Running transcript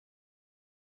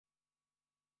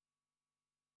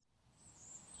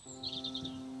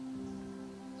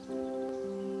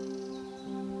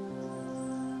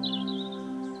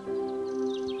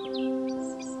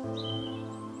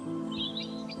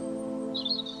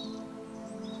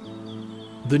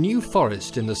The New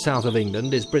Forest in the south of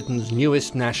England is Britain's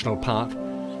newest national park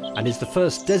and is the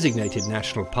first designated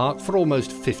national park for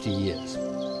almost 50 years.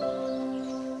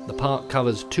 The park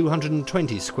covers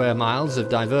 220 square miles of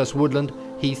diverse woodland,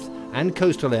 heath and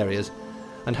coastal areas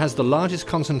and has the largest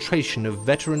concentration of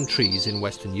veteran trees in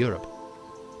Western Europe.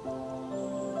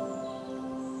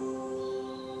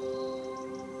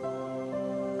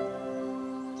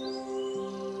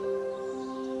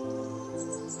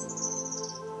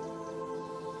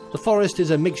 The forest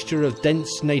is a mixture of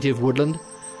dense native woodland,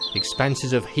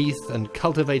 expanses of heath and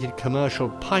cultivated commercial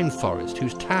pine forest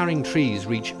whose towering trees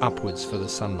reach upwards for the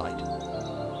sunlight.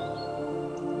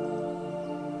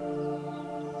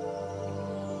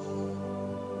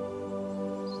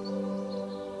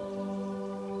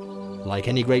 Like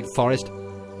any great forest,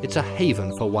 it's a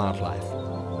haven for wildlife.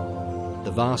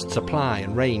 The vast supply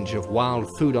and range of wild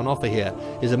food on offer here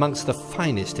is amongst the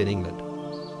finest in England.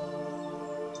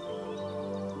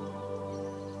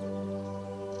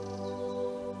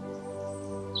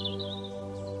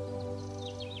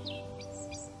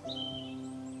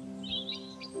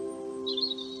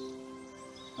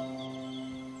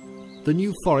 The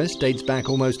New Forest dates back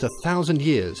almost 1,000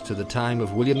 years to the time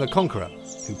of William the Conqueror,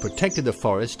 who protected the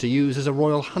forest to use as a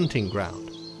royal hunting ground.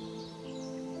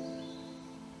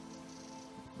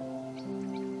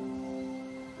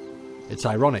 It's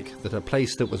ironic that a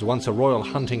place that was once a royal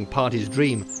hunting party's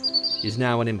dream is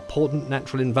now an important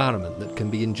natural environment that can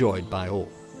be enjoyed by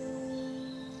all.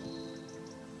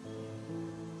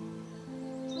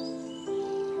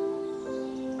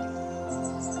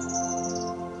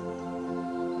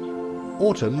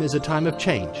 Autumn is a time of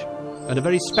change and a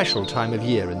very special time of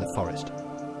year in the forest.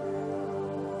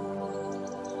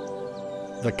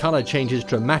 The colour changes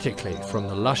dramatically from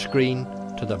the lush green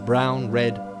to the brown,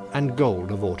 red and gold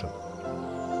of autumn.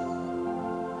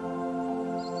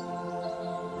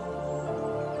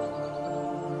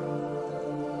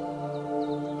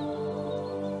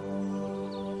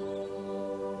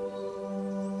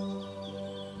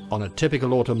 On a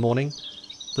typical autumn morning,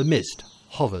 the mist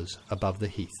hovers above the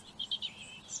heath.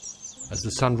 As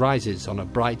the sun rises on a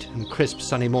bright and crisp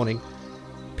sunny morning,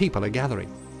 people are gathering.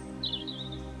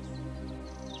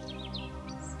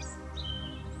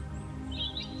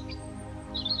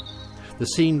 The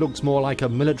scene looks more like a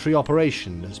military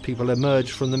operation as people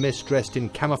emerge from the mist dressed in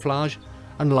camouflage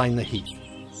and line the heath.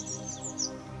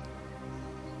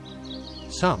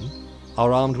 Some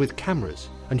are armed with cameras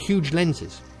and huge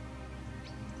lenses.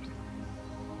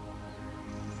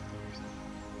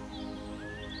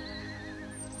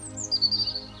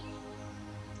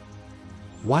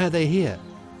 Why are they here?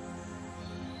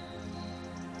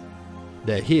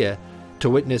 They're here to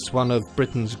witness one of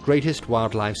Britain's greatest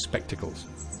wildlife spectacles.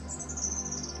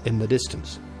 In the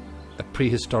distance, a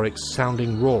prehistoric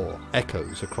sounding roar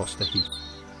echoes across the heath.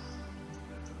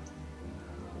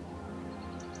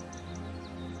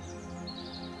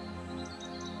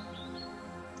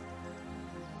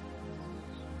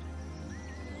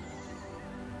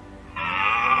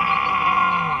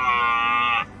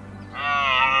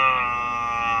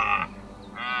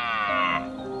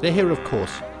 They're here, of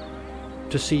course,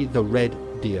 to see the red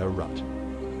deer rut.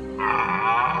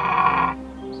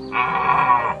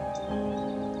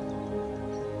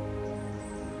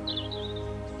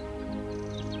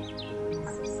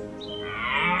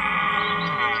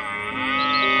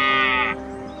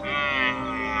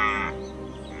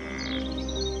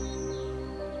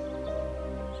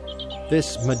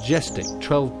 This majestic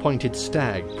 12-pointed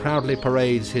stag proudly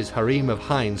parades his harem of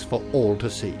hinds for all to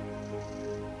see.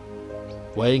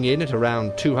 Weighing in at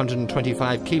around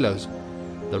 225 kilos,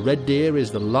 the red deer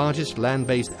is the largest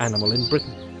land-based animal in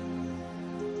Britain.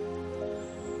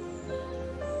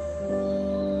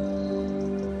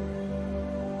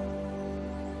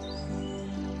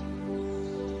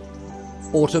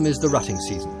 Autumn is the rutting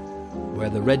season, where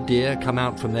the red deer come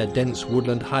out from their dense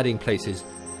woodland hiding places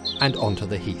and onto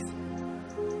the heath.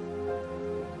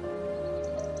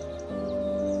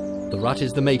 The rut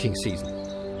is the mating season,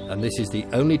 and this is the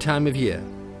only time of year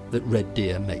that red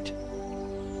deer mate.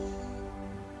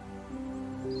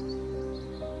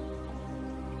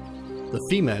 The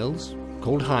females,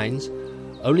 called hinds,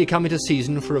 only come into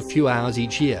season for a few hours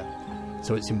each year,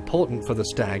 so it's important for the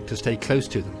stag to stay close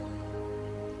to them.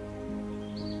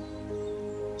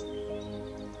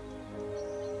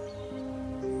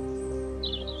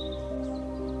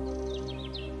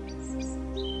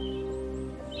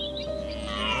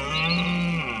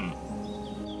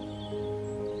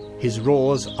 His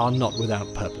roars are not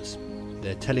without purpose.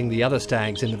 They're telling the other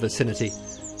stags in the vicinity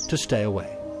to stay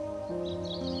away.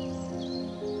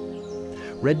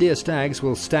 Red deer stags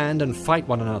will stand and fight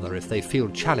one another if they feel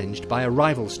challenged by a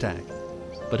rival stag,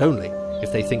 but only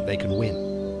if they think they can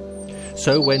win.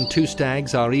 So when two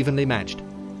stags are evenly matched,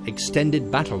 extended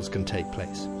battles can take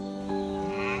place.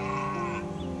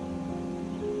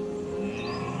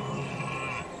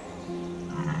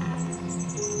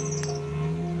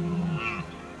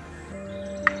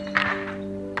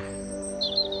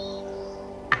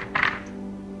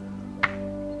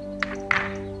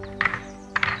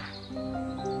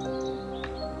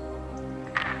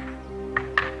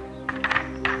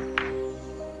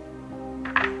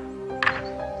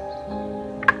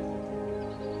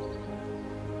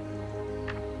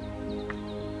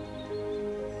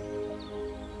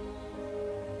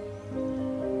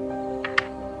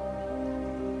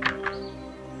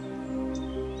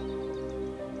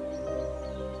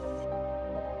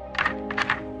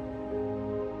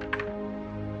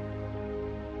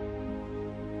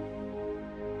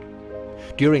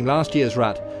 During last year's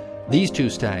rut, these two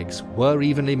stags were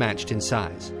evenly matched in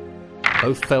size.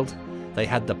 Both felt they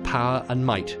had the power and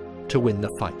might to win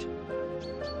the fight.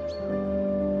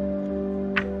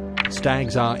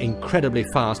 Stags are incredibly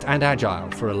fast and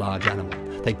agile for a large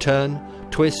animal. They turn,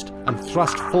 twist and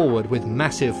thrust forward with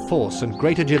massive force and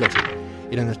great agility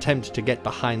in an attempt to get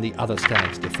behind the other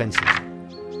stag's defences.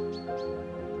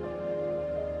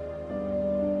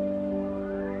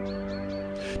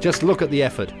 Just look at the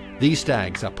effort these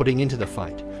stags are putting into the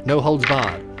fight. No holds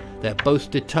barred. They're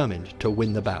both determined to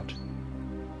win the bout.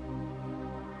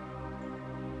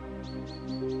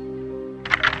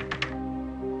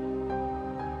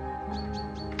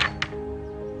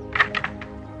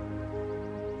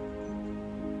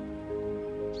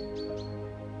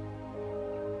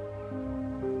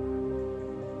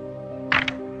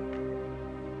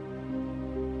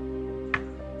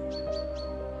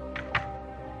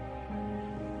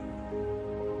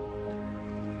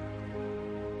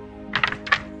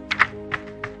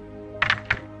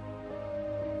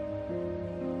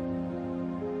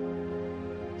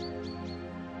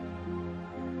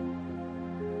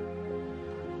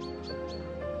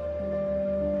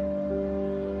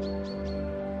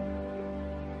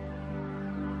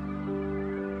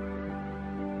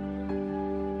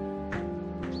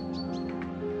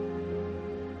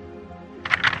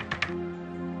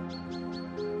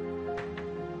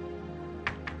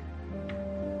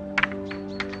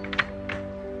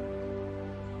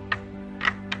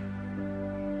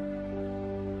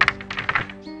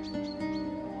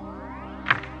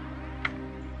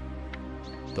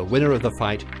 The winner of the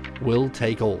fight will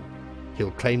take all.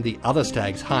 He'll claim the other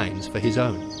stag's hinds for his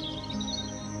own.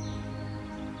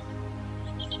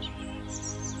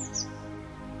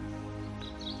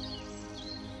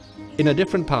 In a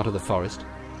different part of the forest,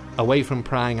 away from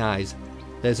prying eyes,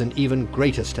 there's an even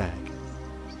greater stag.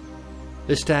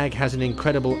 This stag has an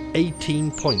incredible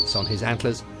 18 points on his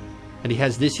antlers, and he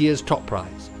has this year's top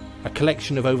prize, a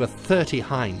collection of over 30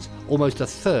 hinds, almost a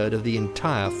third of the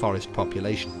entire forest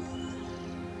population.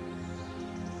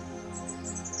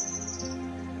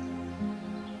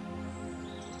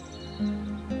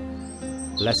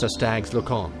 Lesser stags look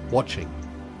on, watching,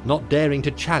 not daring to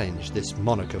challenge this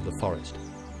monarch of the forest.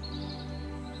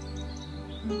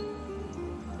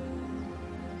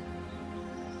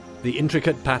 The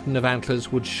intricate pattern of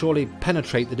antlers would surely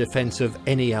penetrate the defense of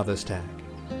any other stag.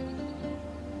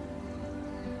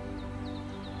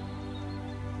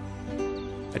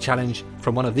 A challenge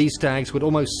from one of these stags would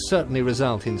almost certainly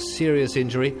result in serious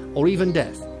injury or even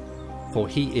death, for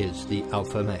he is the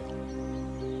alpha male.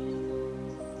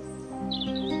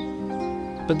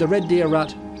 But the red deer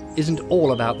rut isn't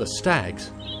all about the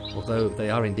stags, although they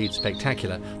are indeed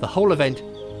spectacular. The whole event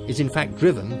is in fact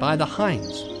driven by the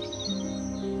hinds.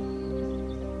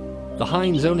 The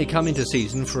hinds only come into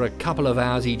season for a couple of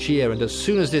hours each year, and as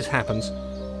soon as this happens,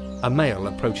 a male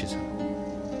approaches her.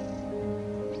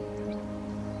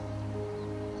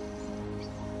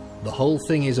 The whole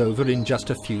thing is over in just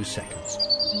a few seconds.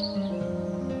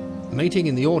 Mating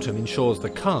in the autumn ensures the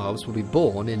calves will be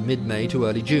born in mid-May to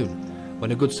early June,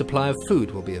 when a good supply of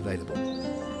food will be available.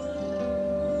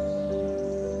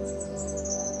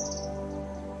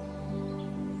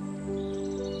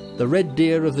 The red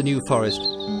deer of the New Forest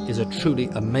is a truly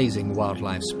amazing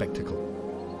wildlife spectacle.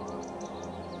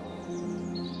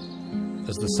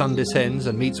 As the sun descends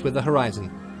and meets with the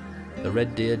horizon, the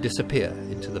red deer disappear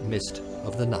into the mist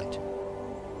of the night.